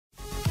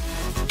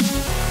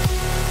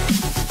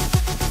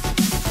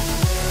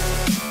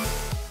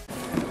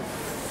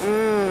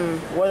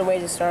a way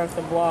to start off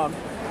the vlog.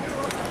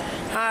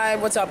 Hi,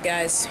 what's up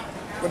guys?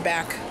 We're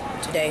back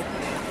today.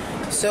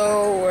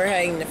 So we're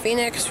heading to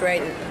Phoenix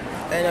right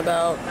in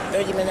about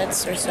 30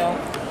 minutes or so.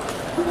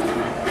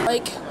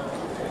 Like,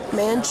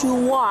 man to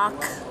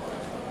walk.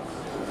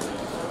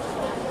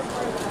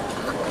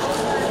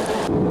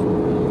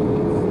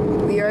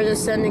 We are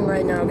descending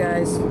right now,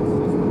 guys.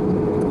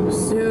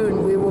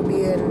 Soon we will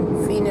be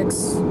in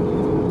Phoenix,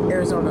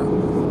 Arizona.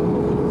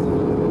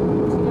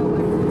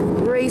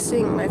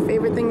 Racing, my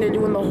favorite thing to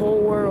do in the whole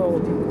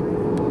world.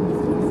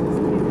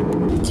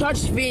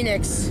 Touched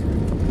Phoenix.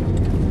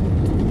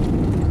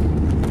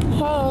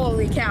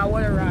 Holy cow,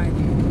 what a ride.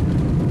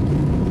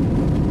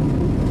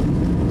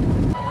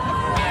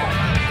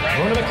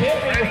 One of the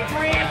kids with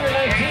 3 for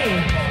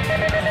 19.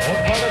 One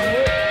part of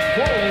Nick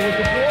Corley with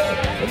the 4.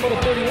 Number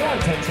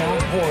 31, 10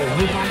 challenge boys.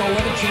 Moving on to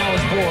 11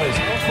 challenge boys.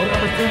 One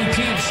number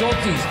 32,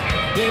 Schultes.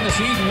 Davis,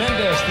 Heath,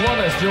 Mendez,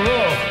 Flores,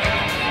 Giroux.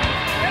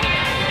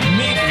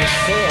 Meet with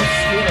 4,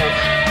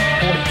 Skittles.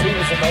 42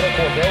 is another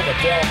Cordova,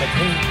 Dell,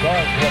 McQueen,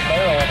 Gunn,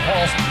 Romero, and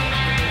Hulst.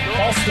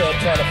 Halstead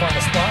trying to find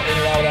a spot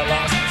leading out of that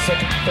last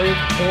second, third,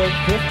 fourth,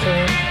 fifth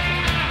turn.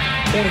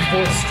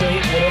 24th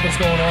straight, whatever's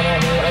going on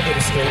out here, I'll get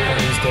a straight one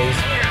of these days.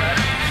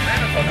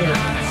 I'm gonna...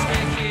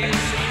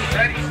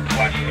 Ready?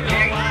 Watch the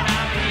game.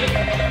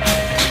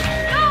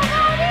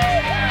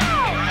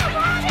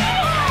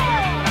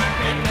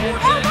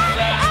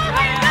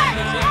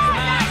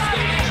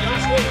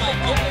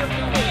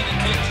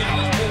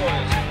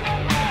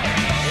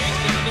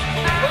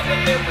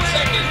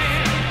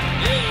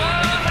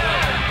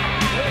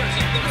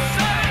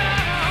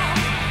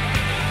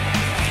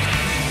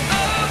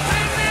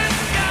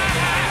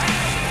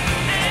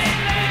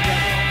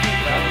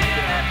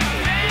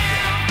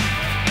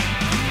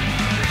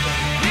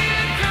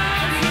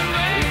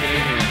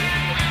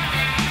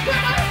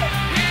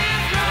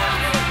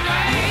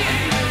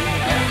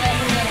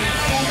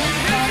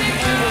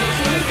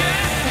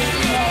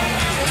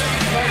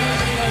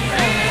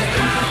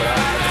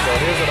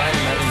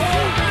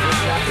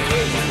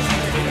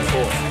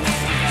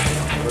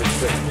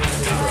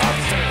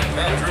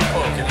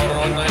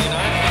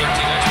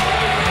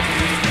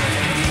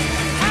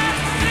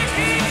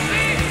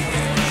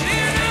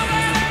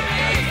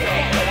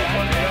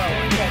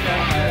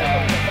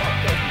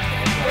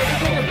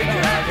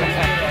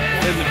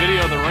 There's a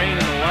video of the rain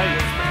and the light.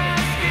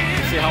 You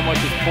can see how much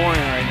it's pouring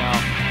right now.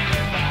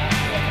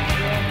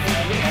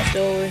 So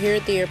we're here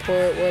at the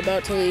airport. We're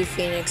about to leave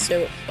Phoenix.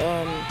 So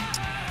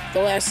the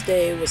last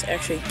day was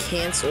actually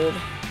canceled.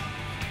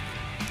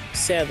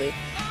 Sadly,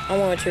 I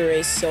wanted to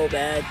race so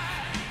bad.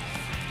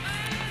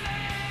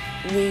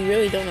 We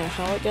really don't know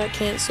how it got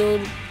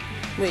canceled.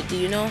 Wait, do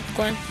you know,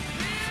 Glenn?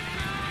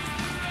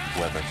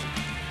 Weather.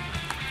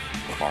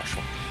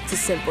 Marshall. It's as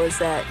simple as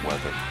that.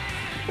 Weather.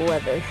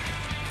 Weather.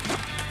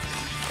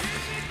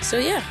 So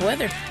yeah,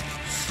 weather.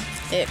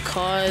 It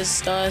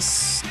caused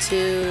us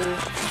to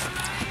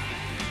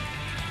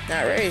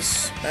not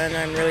race, and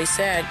I'm really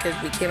sad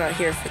because we came out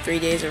here for 3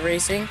 days of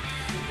racing,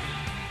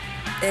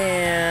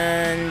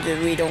 and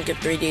we don't get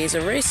 3 days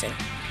of racing.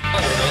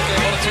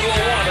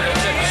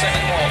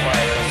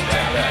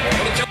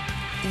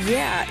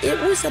 Yeah, it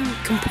was a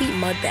complete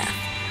mud bath.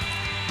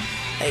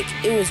 Like,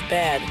 it was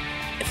bad.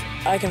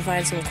 If I can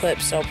find some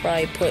clips, I'll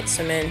probably put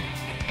some in.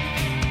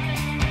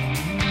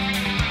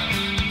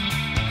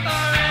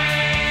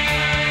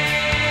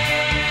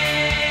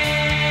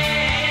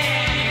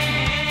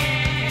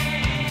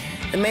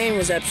 The main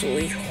was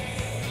absolutely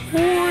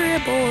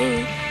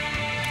horrible.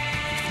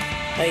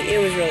 Like, it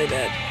was really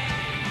bad.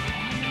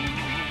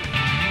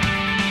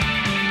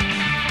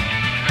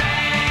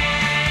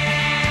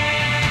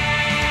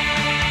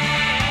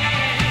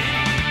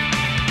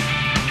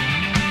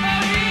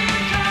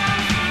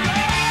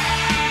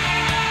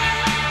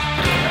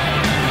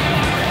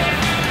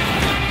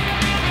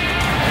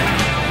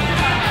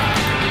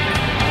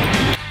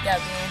 Yeah,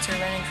 the answer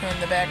running from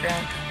the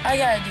background. I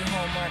gotta do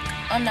homework.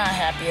 I'm not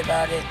happy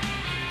about it.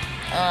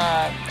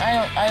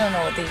 I don't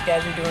know what these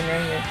guys are doing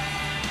right here.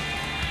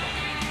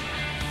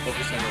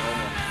 Focus on your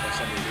homework.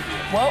 That's on your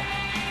video. Well,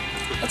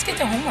 let's get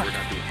to homework. We're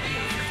not doing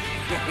homework.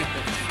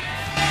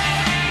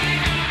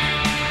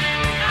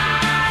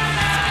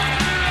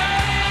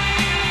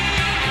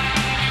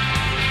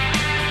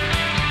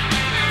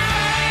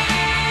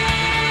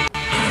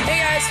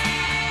 Hey guys,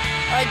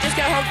 I just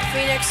got home from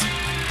Phoenix.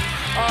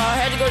 I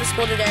had to go to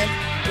school today,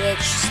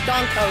 which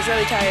stunk. I was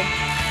really tired.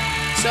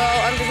 So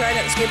I'm just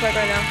riding at the skate park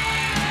right now.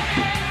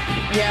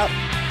 Yeah.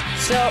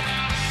 So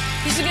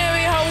this is gonna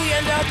be how we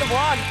end out the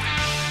vlog.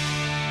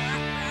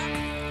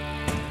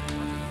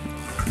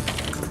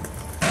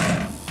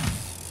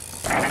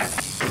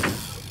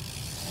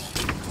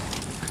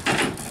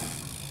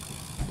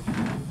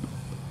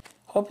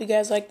 Hope you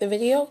guys liked the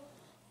video.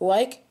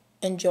 Like,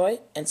 enjoy,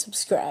 and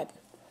subscribe.